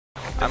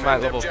I'm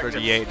at level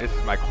 38. This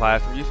is my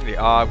class. I'm using the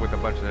AUG with a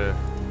bunch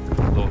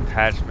of little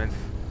attachments.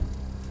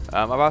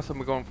 I've also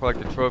been going for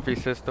like the trophy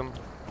system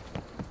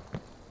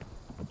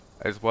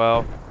as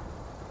well.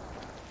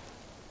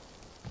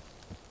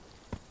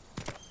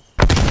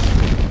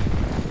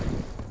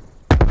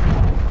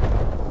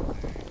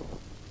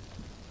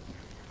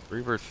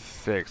 Three versus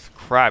 6.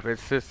 Crap, it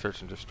says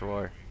search and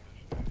destroy.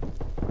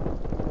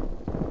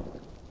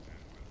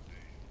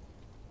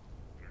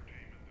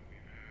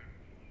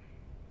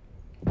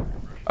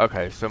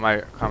 Okay, so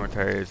my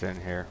commentary is in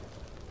here.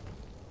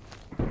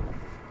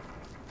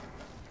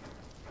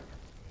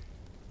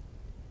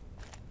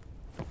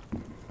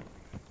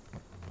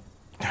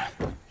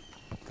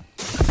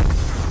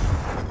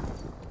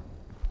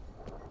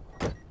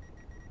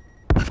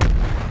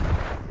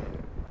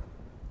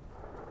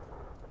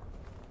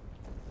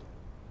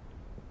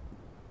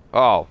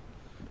 Oh,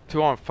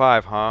 2 on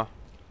 5, huh?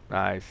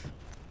 Nice.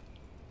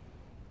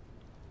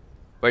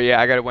 But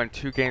yeah, I gotta win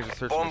 2 games of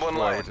search and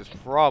destroy, which is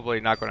probably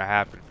not gonna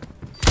happen.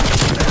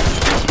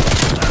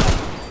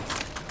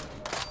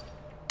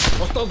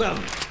 Hostile down.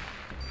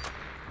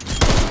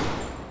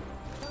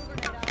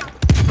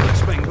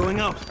 Flashbang going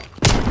out.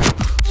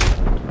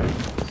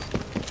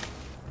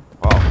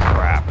 Oh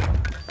crap.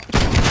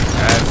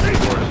 That's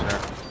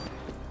unfortunate.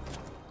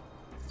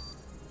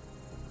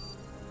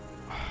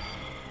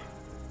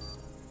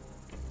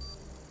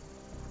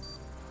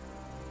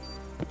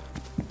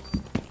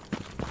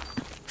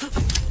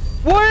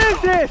 What is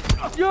this?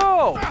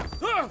 Yo!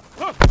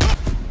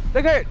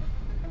 Look at it!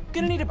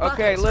 Gonna need a bucket.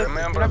 Okay, listen,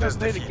 you're not gonna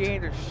play the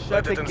game, then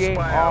shut the game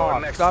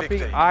off. Stop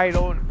being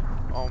idle.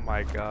 Oh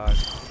my god.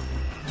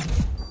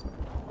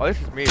 Oh, this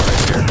is me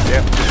right here.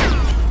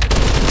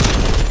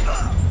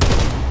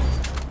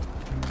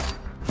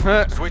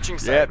 Yep. Switching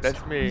sides. Yep,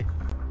 that's me.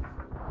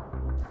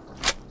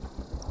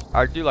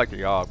 I do like the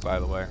AUG, by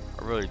the way.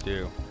 I really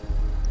do.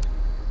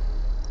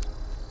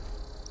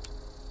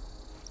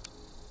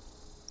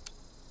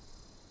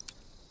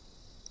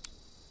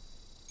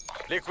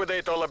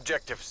 Liquidate all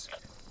objectives.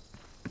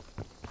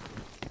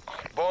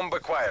 Bomb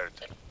acquired.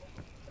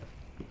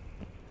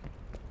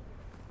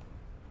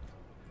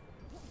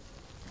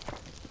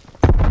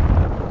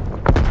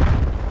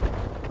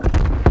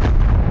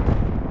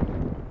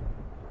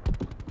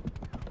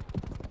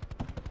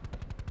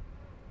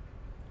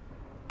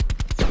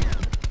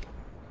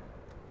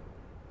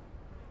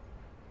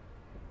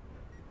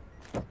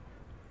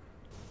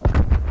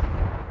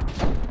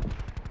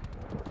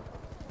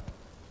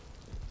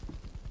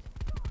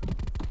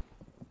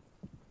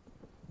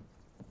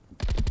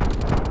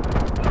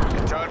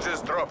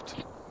 Charges dropped.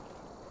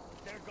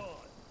 They're gone.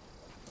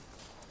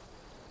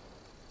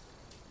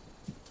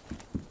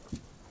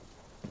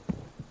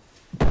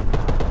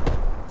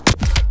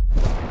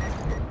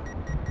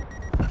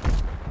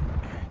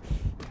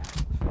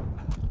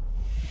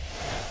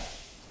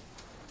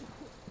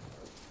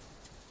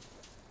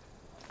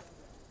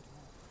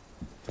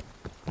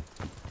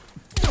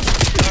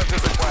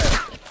 Charges acquired.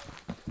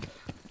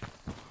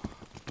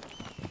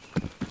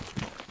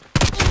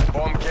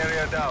 Bomb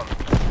carrier down.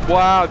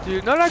 Wow,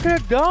 dude, no, I could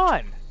have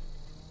done.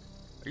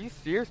 Are you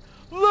serious?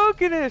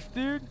 Look at this,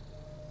 dude.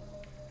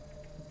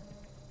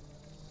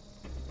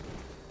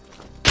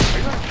 Are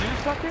you gonna do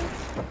something?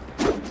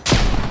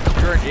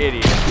 You're an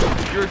idiot.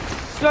 You're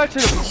such a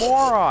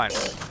moron.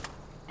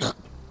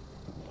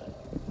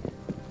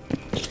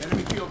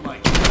 Enemy field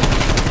mic.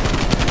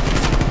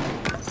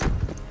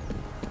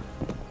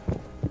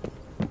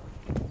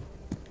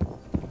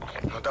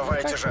 Ну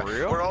давайте же.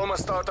 real? We're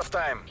almost out of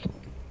time.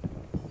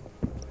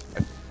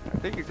 I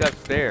think he's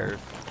upstairs.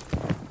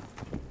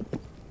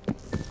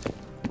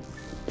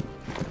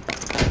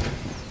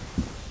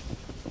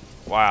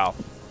 Wow.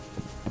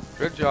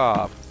 Good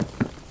job.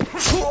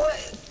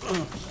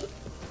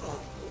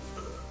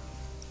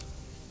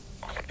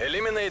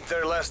 Eliminate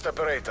their last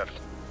operator.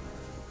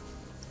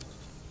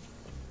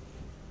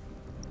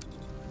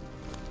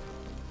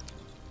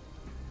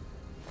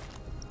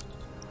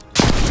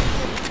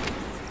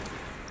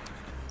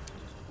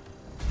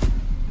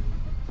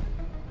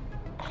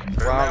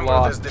 Round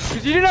lost.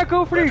 Because you did not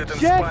go for the Let it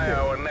inspire objective.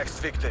 our next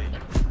victory.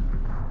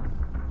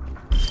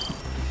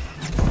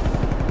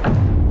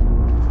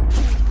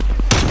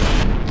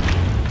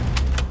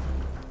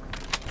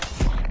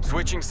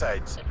 Switching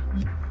sides.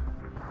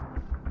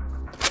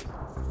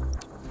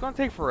 It's gonna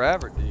take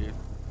forever, dude.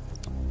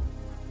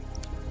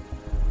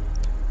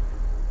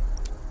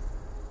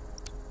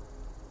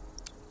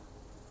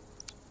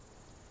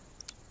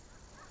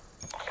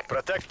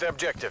 Protect the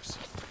objectives.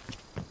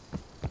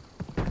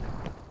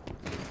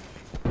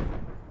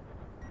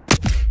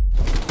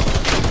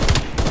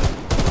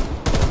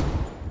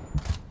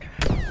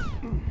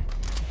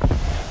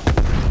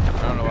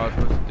 I don't know what I was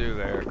supposed to do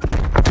there.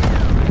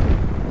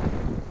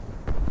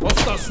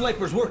 Hostile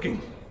snipers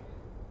working.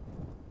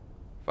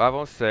 5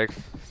 on 6.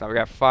 So now we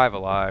got 5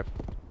 alive.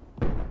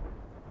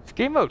 This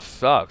game mode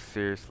sucks,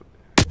 seriously.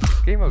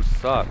 This game mode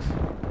sucks.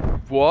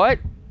 What?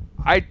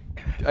 I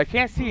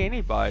can't see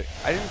anybody.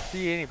 I didn't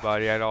see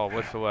anybody at all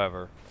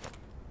whatsoever.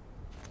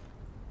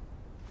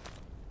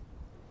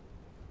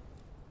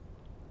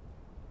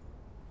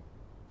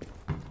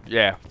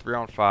 Yeah, 3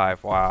 on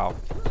 5. Wow.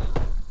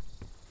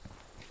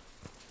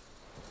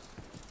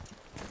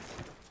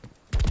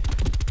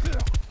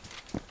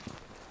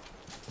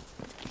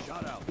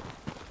 Shot out.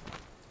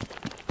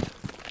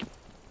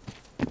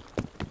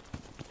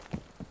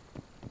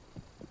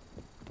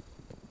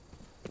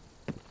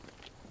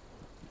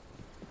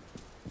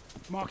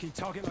 Marking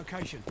target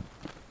location.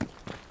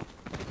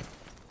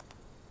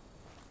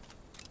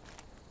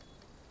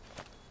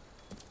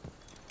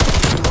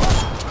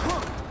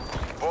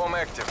 Bomb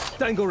active.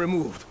 Tango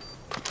removed.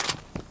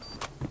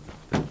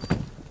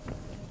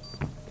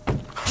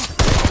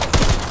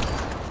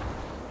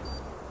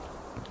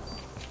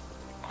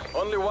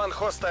 Only one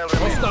hostile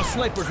remains. Hostile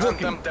snipers Hunt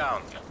working. them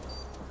down.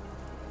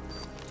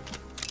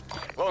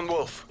 Lone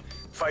Wolf,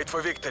 fight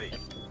for victory.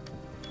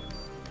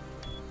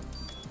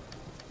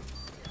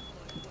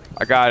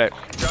 I got it.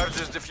 Charge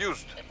is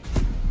defused.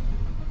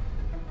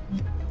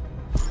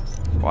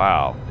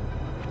 Wow.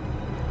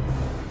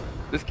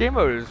 This game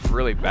mode is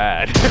really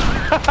bad.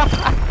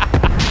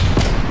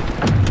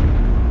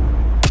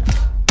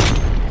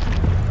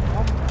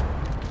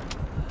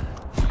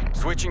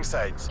 Switching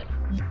sides.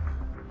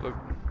 Look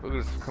at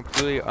this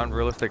completely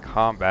unrealistic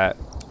combat.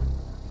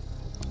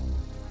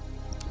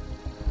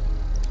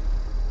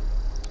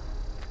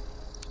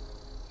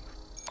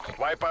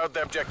 Wipe out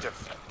the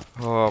objective.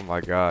 Oh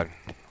my god.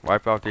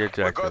 Wipe out the We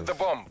objectives. got the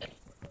bomb.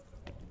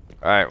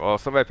 Alright, well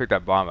somebody picked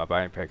that bomb up.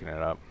 I ain't picking it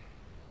up.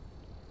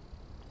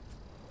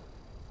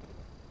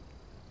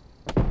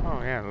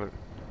 Oh yeah, look.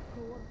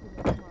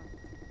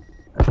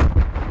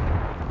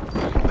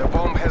 The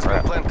bomb has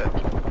been planted.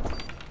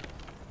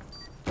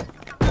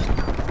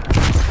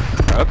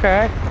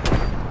 Okay.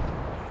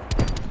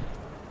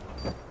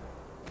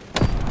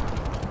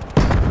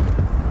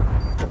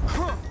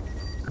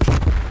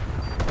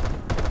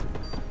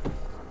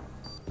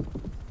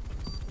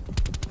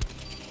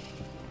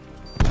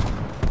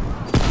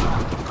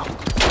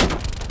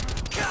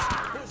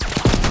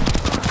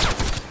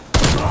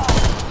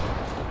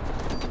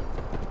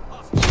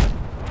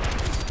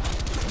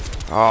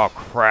 Oh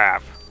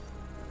crap.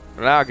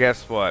 Now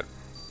guess what?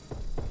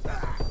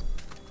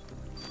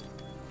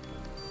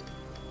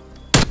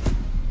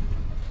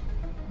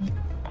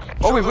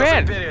 Oh, we Show those win!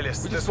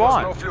 Imperialists We this just was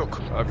won. no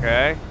fluke.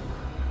 Okay.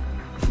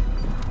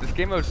 This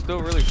game mode's still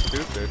really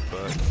stupid,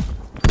 but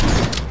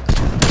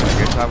I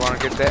guess I want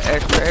to get that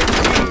extra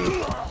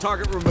XP.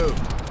 Target removed.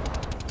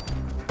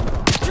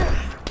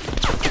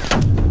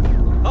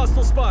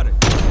 Hostile spotted.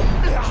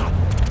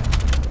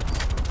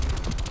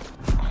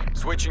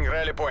 Switching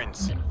rally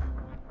points.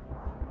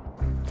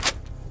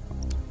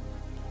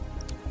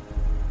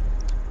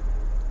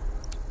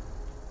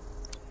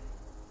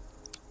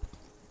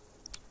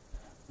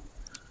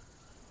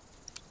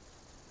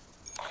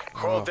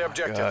 Hold the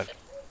objective.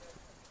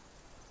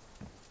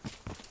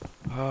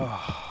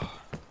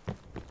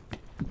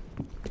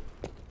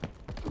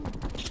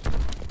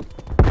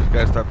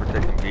 Gotta start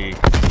protecting B.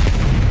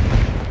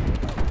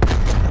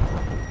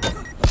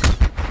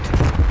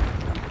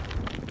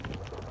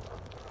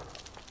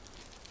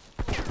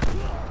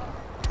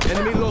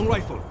 Enemy long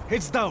rifle.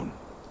 Heads down.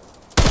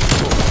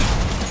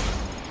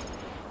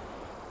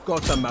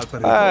 Got them,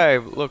 Malperito. Hey,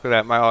 look at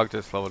that. My hog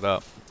just leveled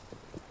up.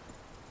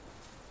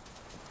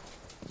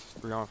 It's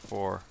 3 on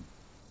 4.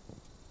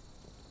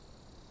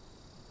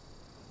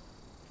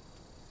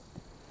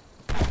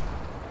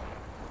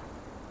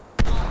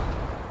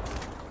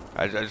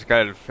 I just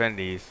gotta defend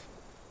these.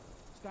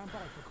 Stand by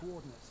for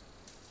coordinates.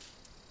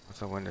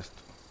 Once I win this.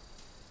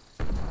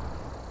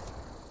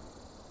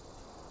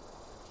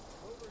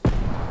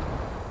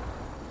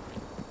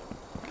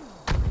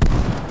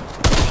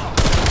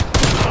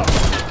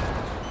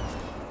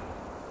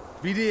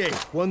 BDA,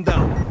 one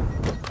down.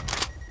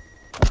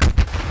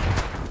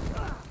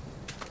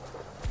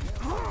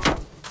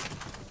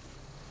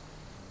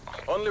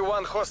 Only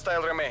one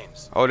hostile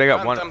remains. Oh, they got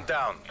Hunt one. them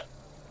down.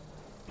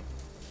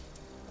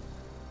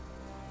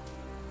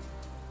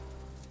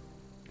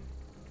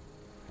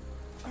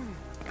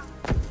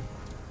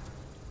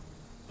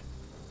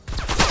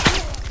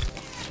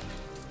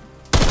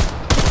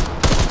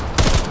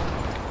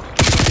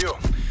 You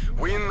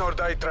win or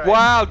die trying.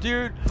 Wow,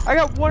 dude. I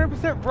got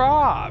 100%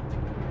 robbed.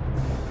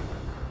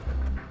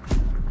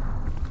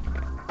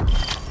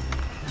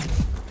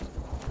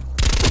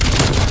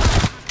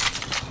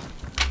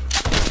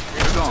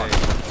 We're gone.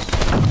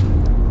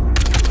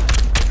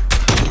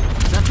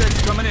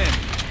 Semtex coming in.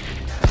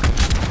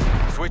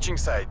 Switching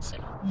sides.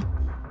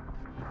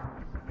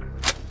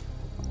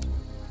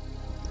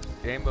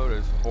 Game mode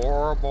is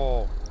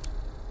horrible.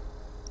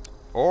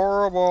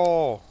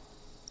 Horrible.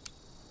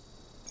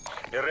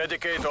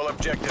 Eradicate all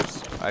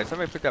objectives. Alright,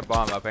 somebody pick that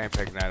bomb up. I ain't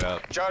picking that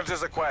up.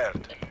 Charges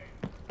acquired.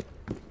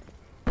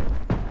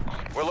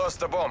 We lost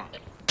the bomb.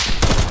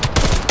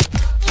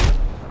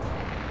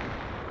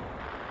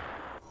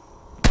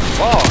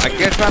 Well, I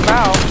guess I'm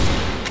out.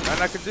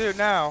 Nothing I can do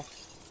now.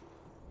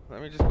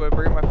 Let me just go ahead and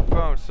bring my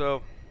phone.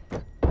 So,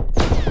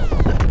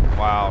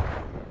 wow.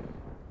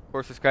 Of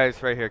course, this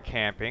guy's right here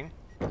camping.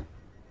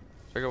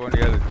 Check out one of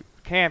the other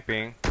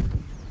camping.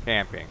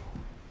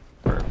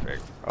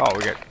 Perfect. Oh,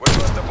 we got. We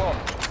got the bomb.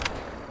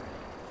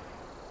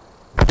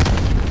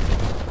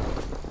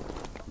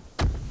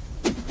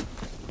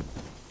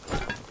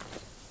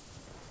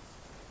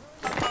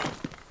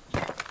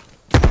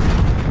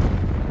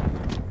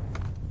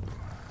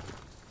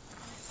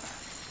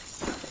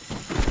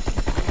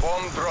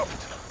 Bomb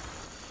dropped.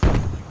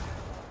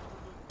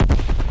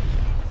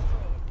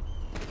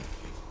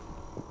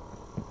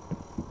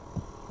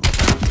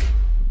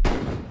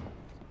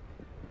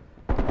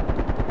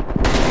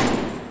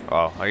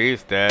 Oh,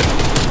 he's dead.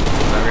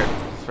 Okay,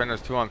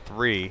 Svender's 2 on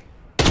 3.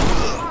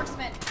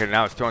 Marksman. Okay,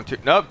 now it's 2 on 2.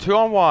 Nope, 2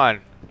 on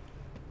 1.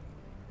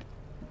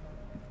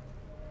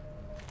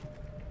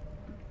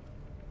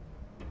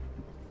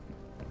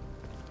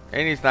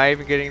 And he's not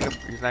even getting the.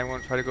 He's not even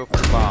going to try to go for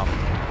the bomb.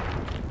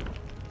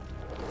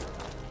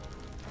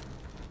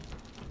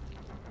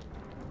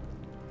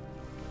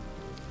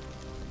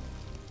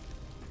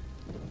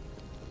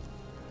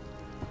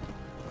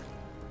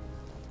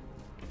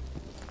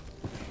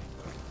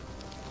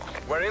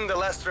 We're in the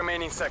last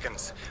remaining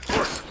seconds.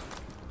 Push.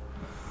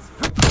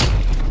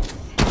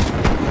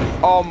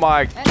 Oh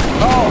my.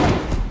 Oh!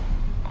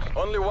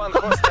 Only one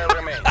hostile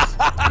remains.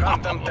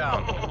 Hunt them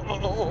down.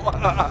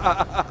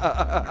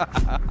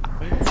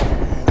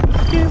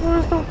 It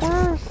was the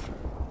worst.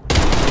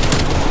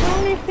 What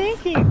are you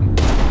thinking?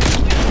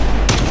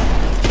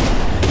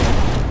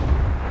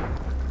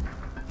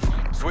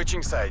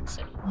 Switching sides.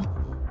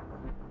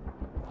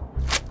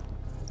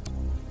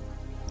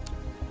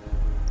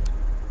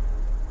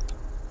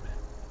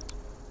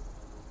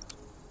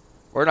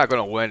 We're not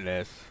gonna win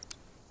this.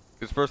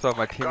 Because first off,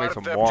 my teammates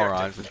are Guard the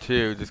morons, objective. and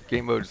two, this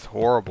game mode is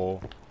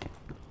horrible.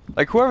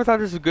 Like, whoever thought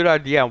this was a good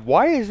idea,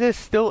 why is this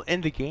still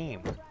in the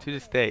game? To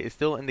this day, it's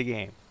still in the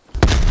game.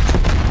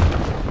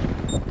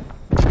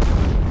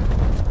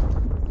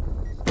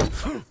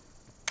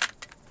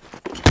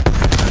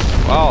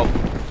 Oh,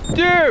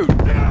 dude!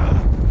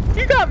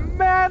 You got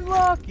mad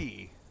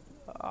lucky!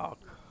 Oh. Of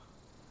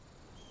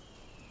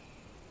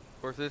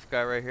course, this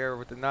guy right here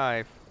with the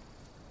knife.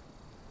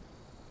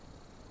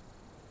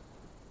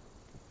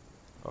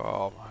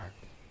 Oh my.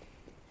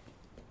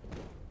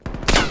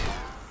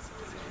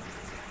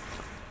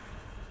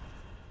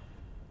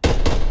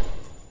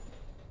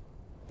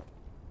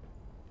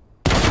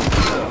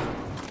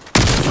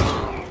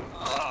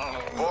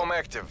 Bomb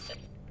active.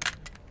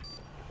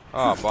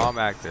 Oh, bomb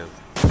active.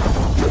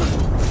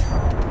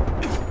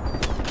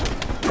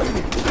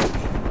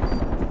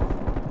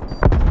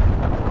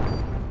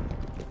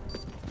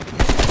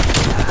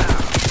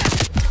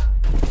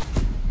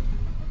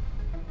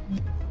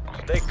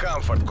 Take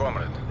comfort,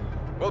 comrade.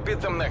 We'll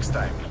beat them next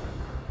time.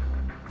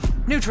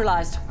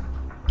 Neutralized.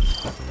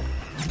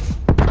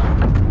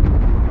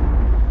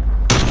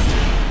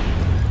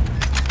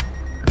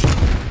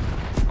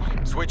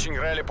 Switching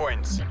rally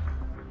points.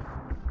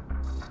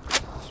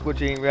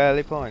 Switching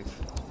rally points.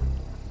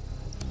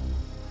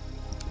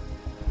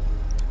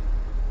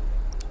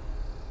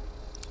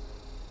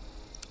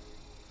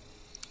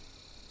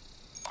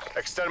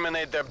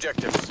 Exterminate the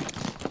objectives.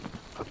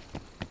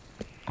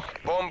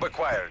 Bomb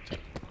acquired.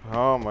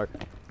 Oh my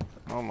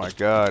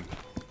god.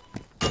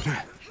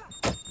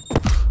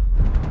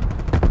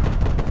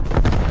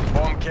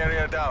 Bomb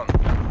carrier down.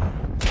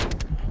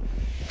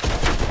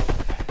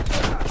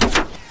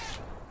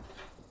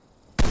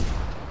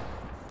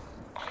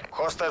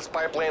 Hostile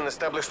spy plane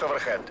established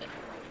overhead.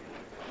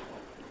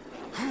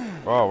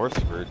 Oh, we're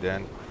screwed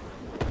then.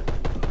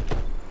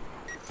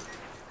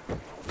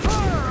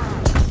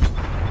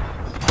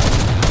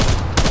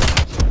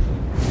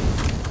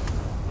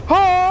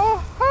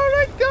 Oh, how did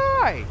I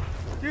die?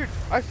 Dude,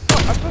 I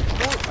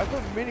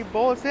put many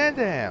bullets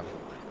into him.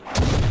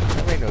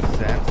 That made no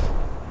sense.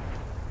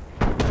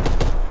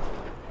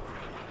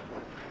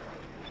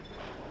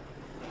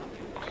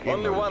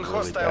 Only Game one mode is really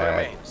hostile bad.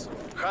 remains.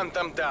 Hunt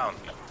them down.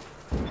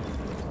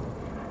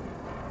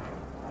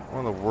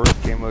 One of the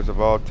worst game modes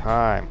of all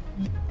time.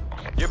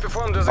 You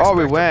performed as Oh,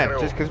 we expected, win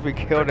Hero. just because we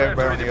killed Prepare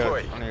to everybody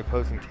redeploy. on the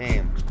opposing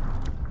team.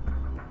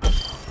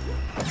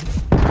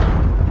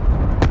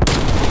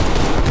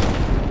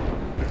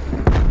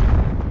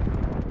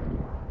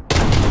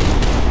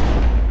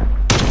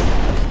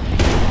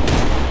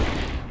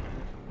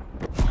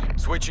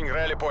 Switching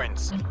rally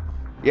points.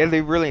 Yeah,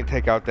 they really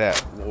take out that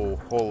whole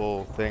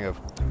little thing of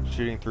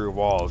shooting through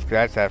walls. 'Cause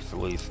that's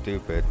absolutely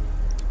stupid.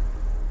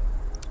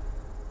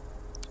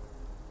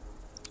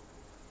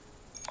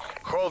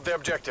 Hold the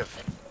objective.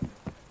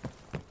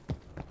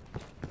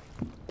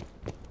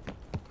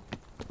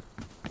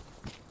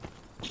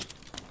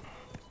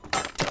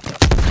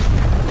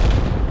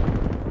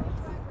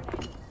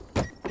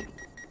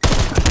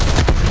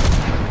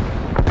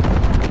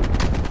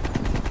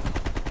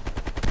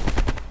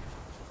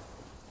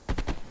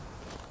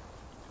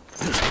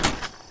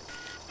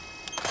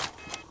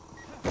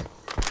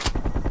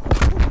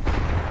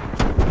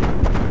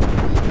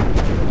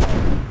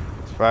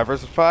 It's 5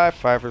 versus 5,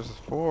 5 versus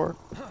 4.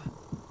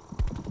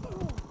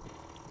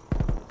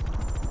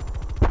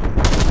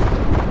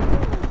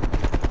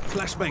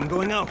 Flashbang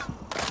going out.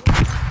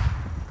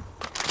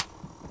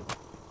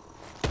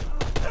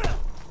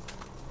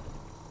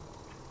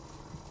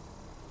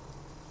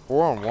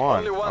 4-on-1.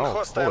 Only one Oh,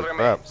 hostile holy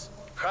crap. remains.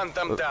 Hunt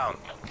them down.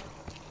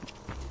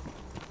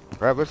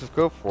 Crap, let's just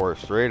go for it,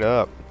 straight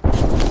up.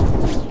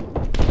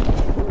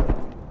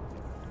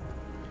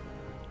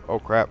 Oh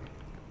crap.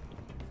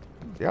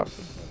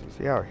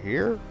 See out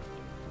here?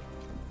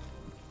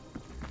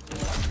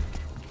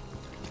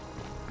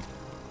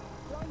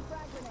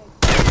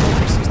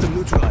 System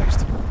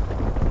neutralized.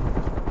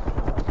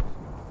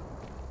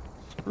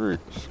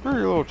 Screw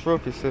your little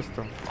trophy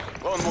system.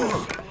 Lone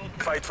wolf.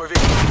 Fight for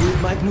victory.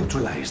 Grid mic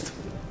neutralized.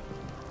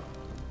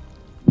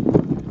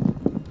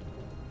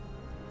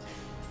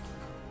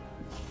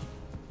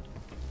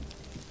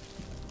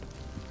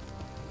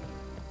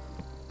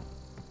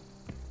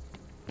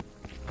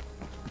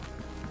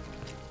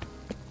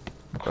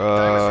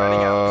 Time is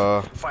running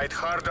out. Fight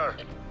harder.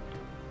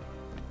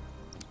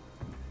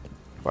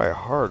 Fight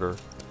harder.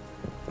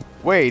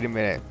 Wait a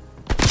minute.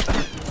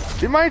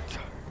 Did my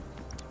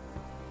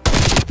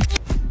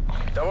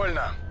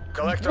Довольно.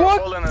 Collector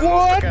What? fallen and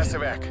What? move to gas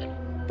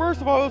evac.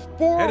 First of all, it was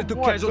 4 Headed to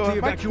casualty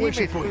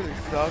evacuation point. Really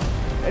suck,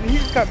 and he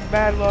just got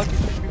mad lucky.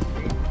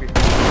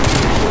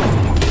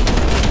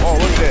 Oh,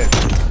 look at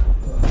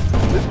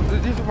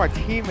this. These are my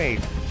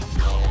teammates.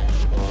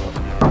 Oh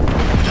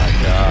my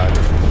god.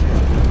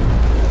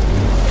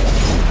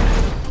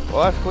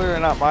 Well, that's clearly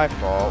not my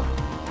fault.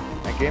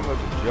 That game was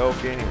a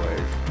joke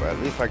anyways, but at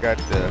least I got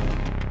to...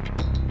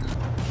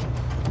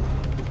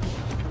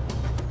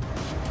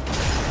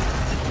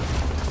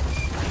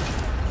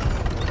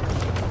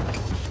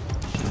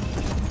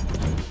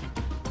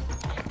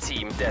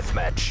 Team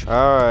deathmatch.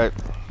 Alright.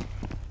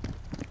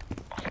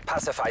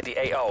 Pacify the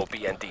AO,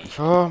 BND.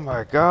 Oh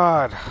my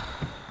god.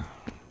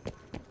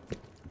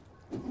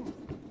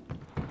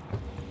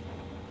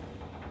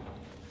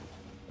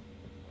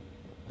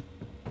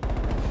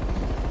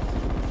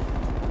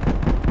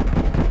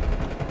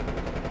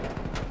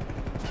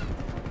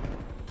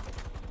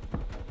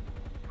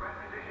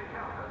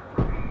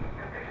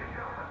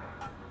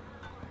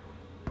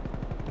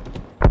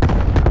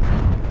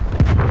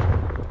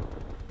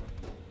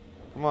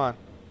 Come on.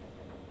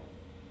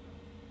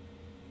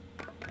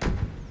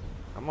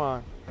 Come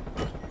on.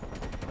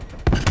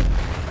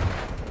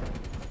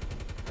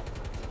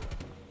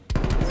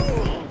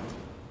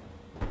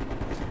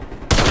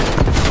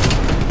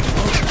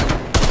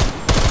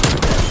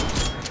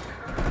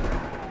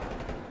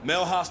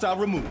 Male hostile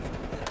removed.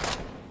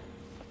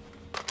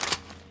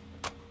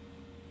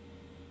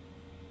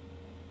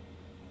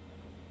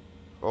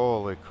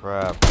 Holy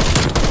crap.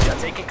 We are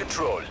taking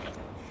control.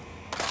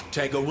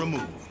 Tango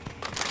removed.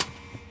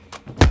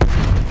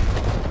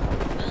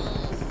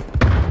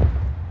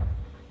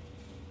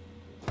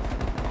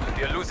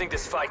 We are losing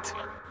this fight.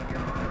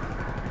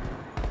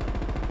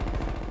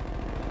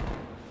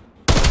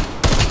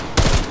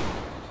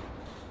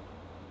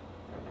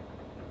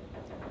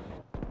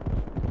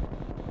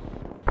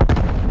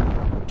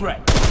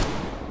 Threat.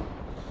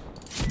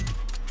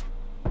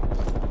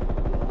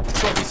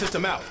 Trophy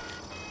system out.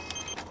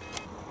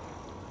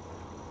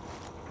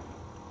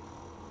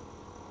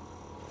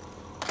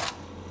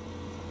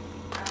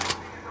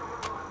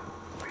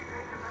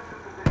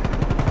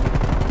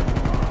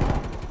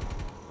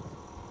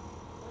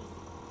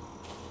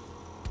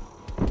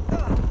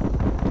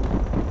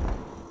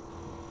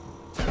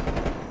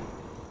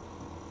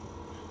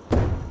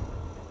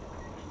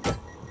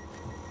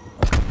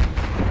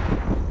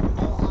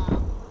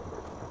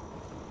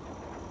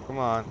 Come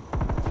on.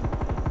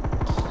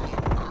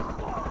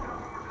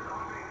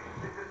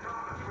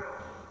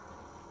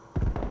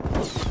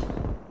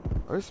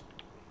 Are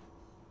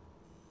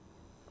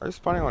you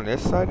spawning on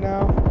this side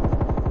now?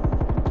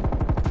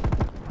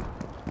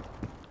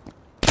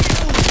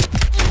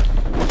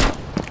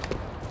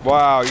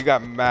 Wow, you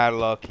got mad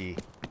lucky.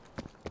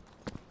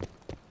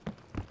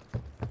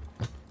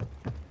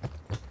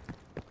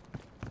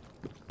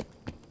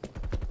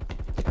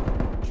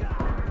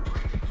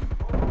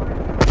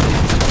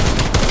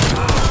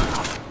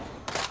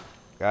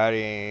 Got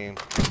him.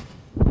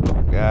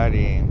 Got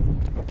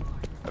him.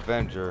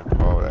 Avenger.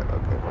 Oh, that,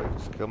 okay. Well, you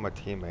just killed my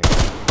teammate.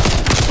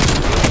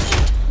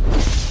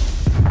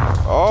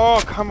 Oh,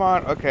 come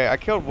on. Okay, I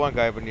killed one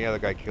guy, but the other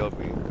guy killed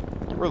me.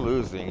 We're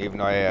losing, even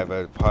though I have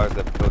a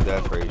positive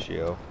kill-death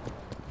ratio.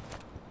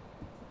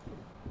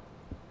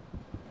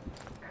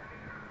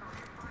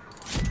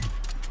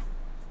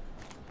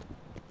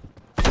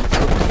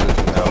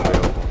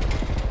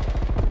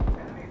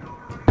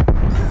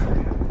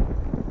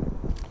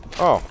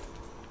 Oh.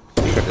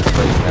 Look at this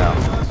place now.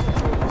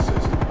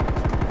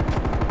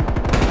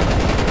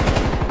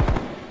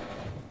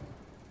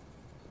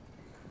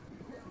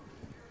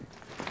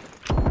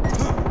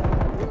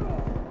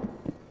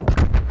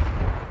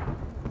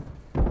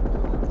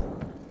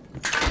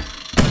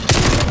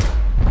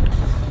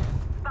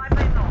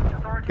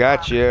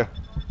 Gotcha.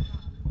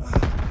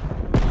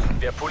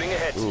 We are pulling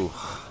ahead. Ooh.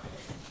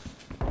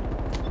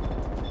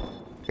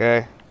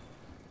 Okay.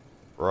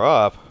 We're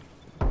up.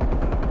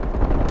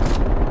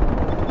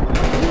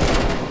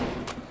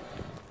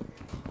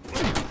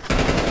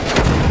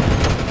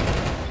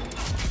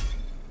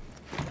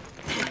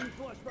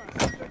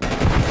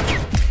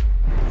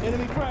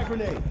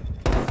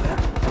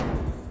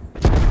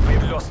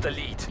 lost the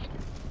lead.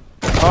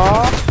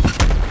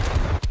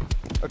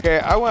 Okay,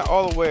 I went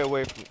all the way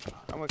away from.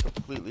 I went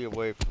completely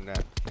away from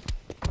that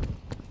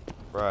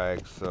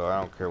frag, so I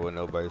don't care what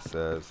nobody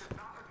says.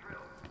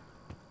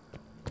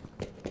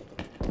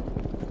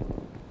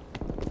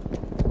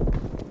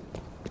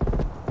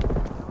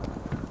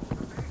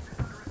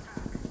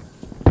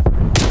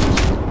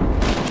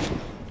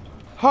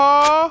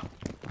 Huh?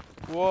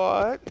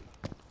 What?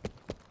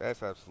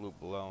 That's absolute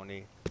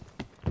baloney.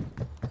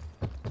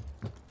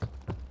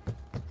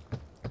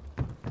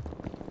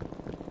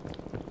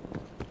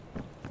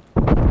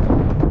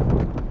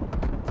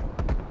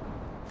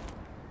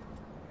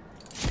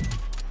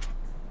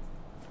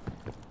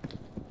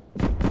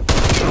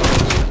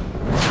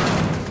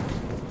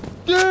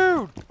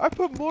 Dude! I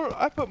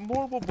put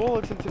multiple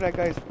bullets into that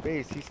guy's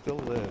face. He still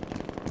lived.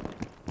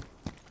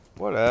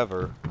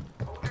 Whatever.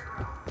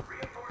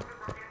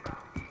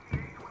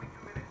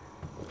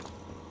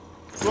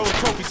 Throw a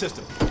trophy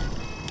system.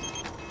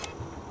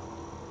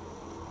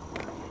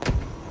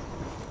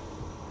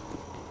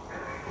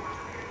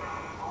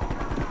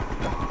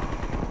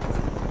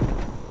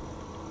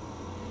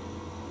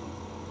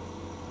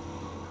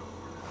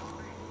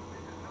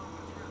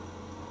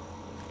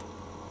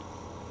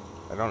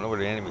 I don't know where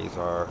the enemies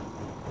are.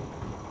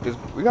 Because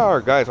we got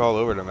our guys all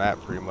over the map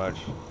pretty much.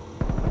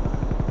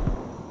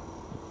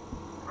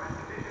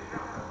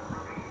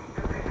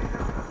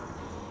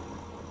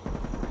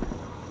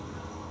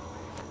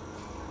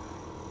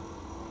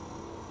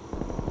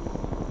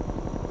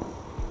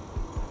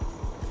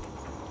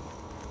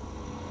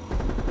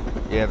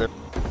 Yeah, they're...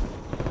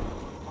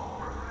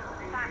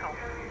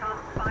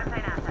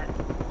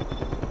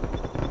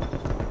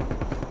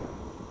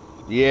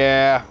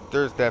 Yeah,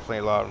 there's definitely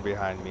a lot of them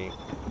behind me.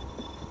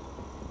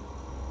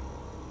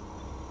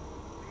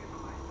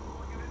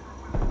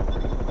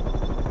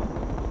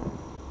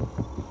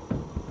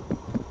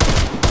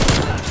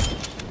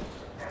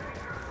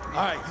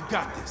 All right, you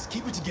got this.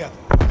 Keep it together.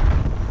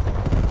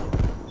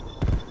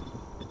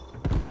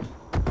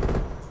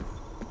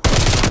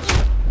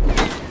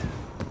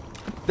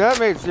 That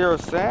made 0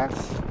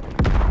 sense.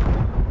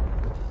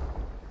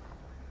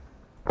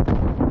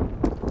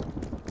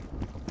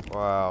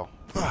 Wow.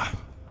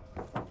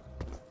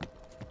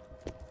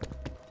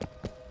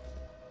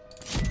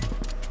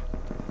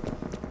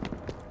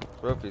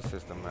 Trophy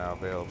system now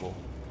available.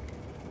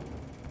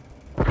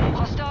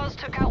 Hostiles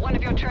took out one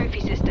of your trophy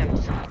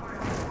systems.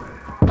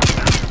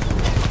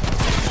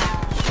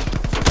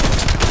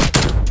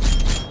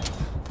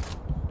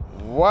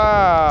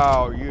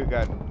 Wow, you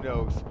got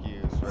no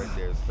excuse right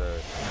there, sir.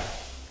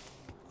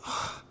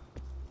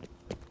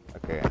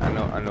 Okay, I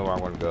know where I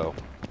want to go.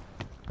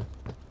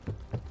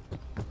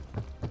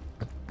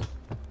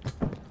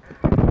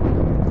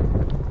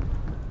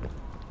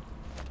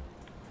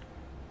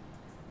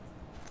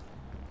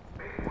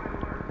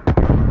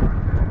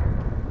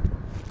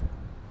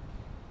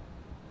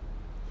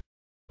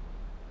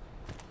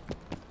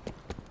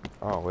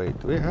 Oh wait,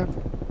 do we have?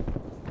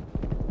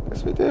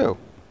 Yes, we do.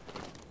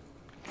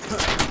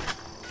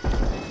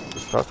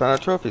 Just tossed on a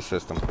trophy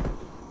system.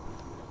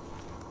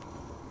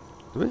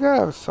 Do we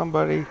have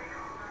somebody?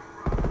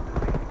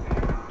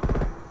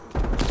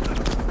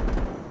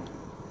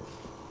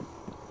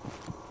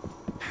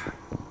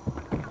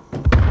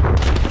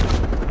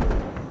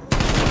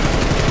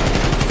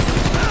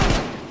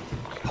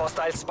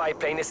 Hostile spy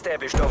plane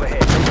established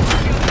overhead.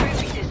 Your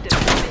trophy system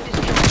has been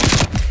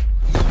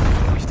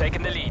destroyed. We've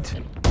taken the lead.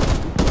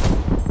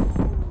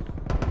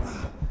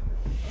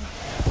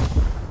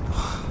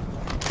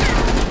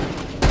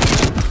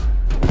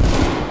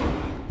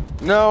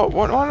 No,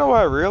 wanna know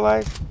what I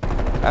realized?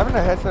 Having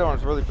a headset on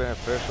is really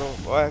beneficial.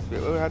 Well, it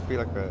would have to be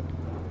like a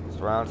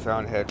surround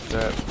sound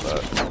headset,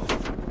 but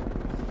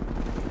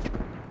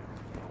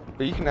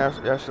you can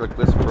actually like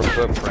listen for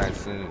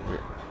footprints in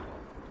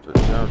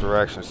general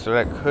directions. So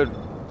that could,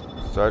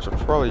 so I should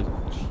probably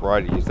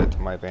try to use that to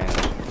my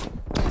advantage.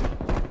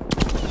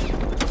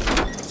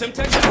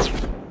 Semtex.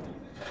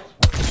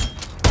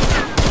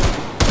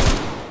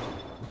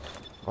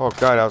 Oh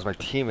god, that was my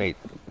teammate.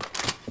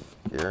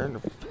 Scaring the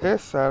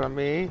piss out of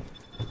me.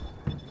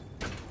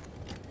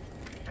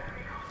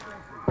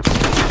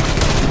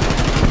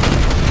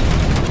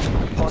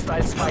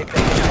 Hostile spy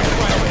plane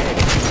overhead.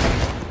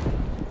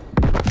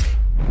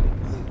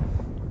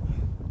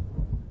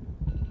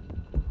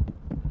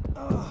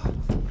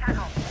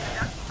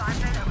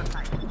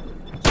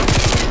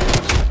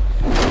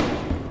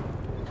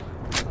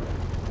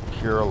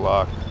 Pure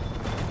luck.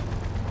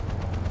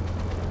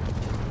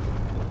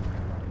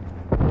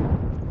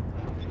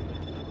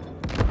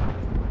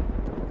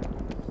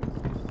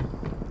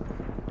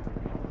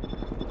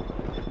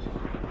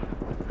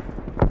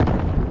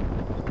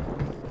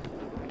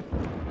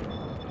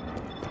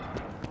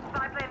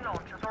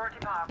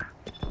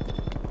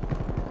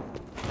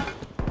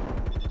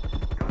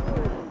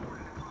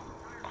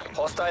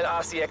 Hostile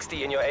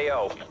RCXD in your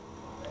AO.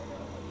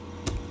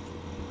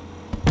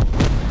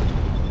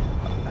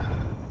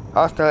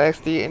 Hostile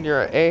XD in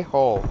your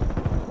a-hole.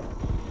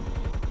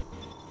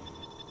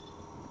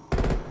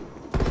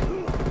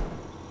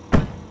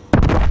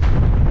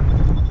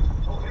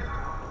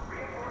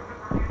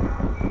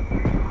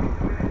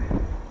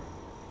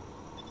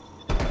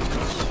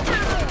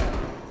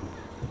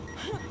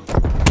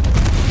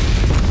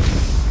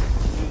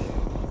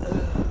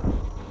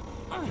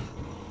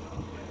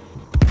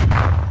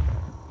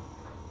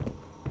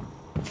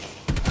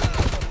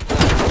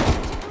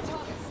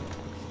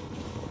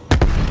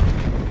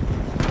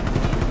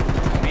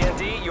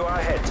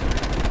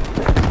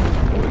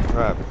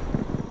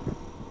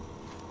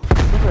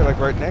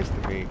 right next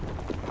to me.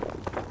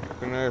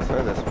 On the other side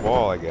of this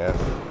wall, I guess.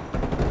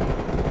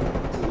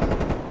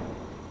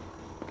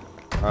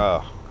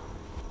 Oh.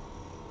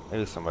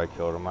 Maybe somebody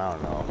killed him, I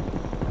don't know.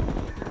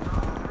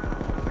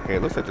 Okay,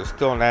 it looks like they're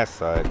still on that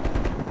side.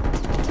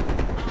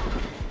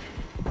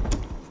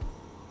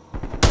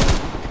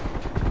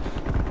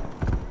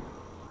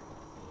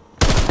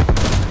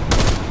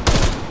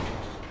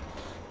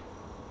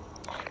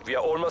 We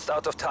are almost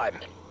out of time.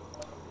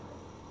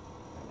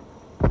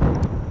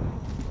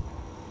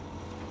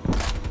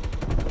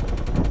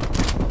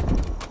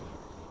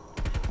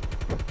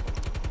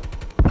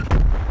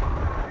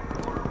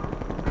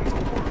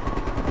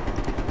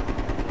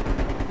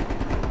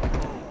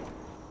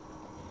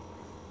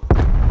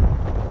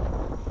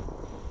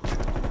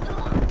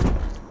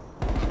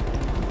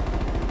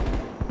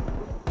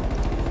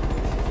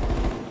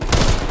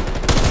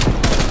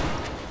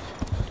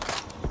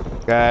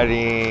 Got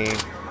him.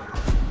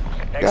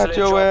 Excellent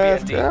your job,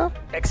 ass, BFD. yeah.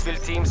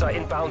 Exfil teams are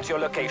inbound to your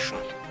location.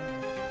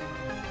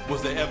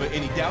 Was there ever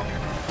any doubt?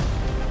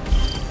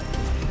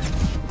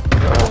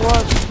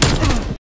 What?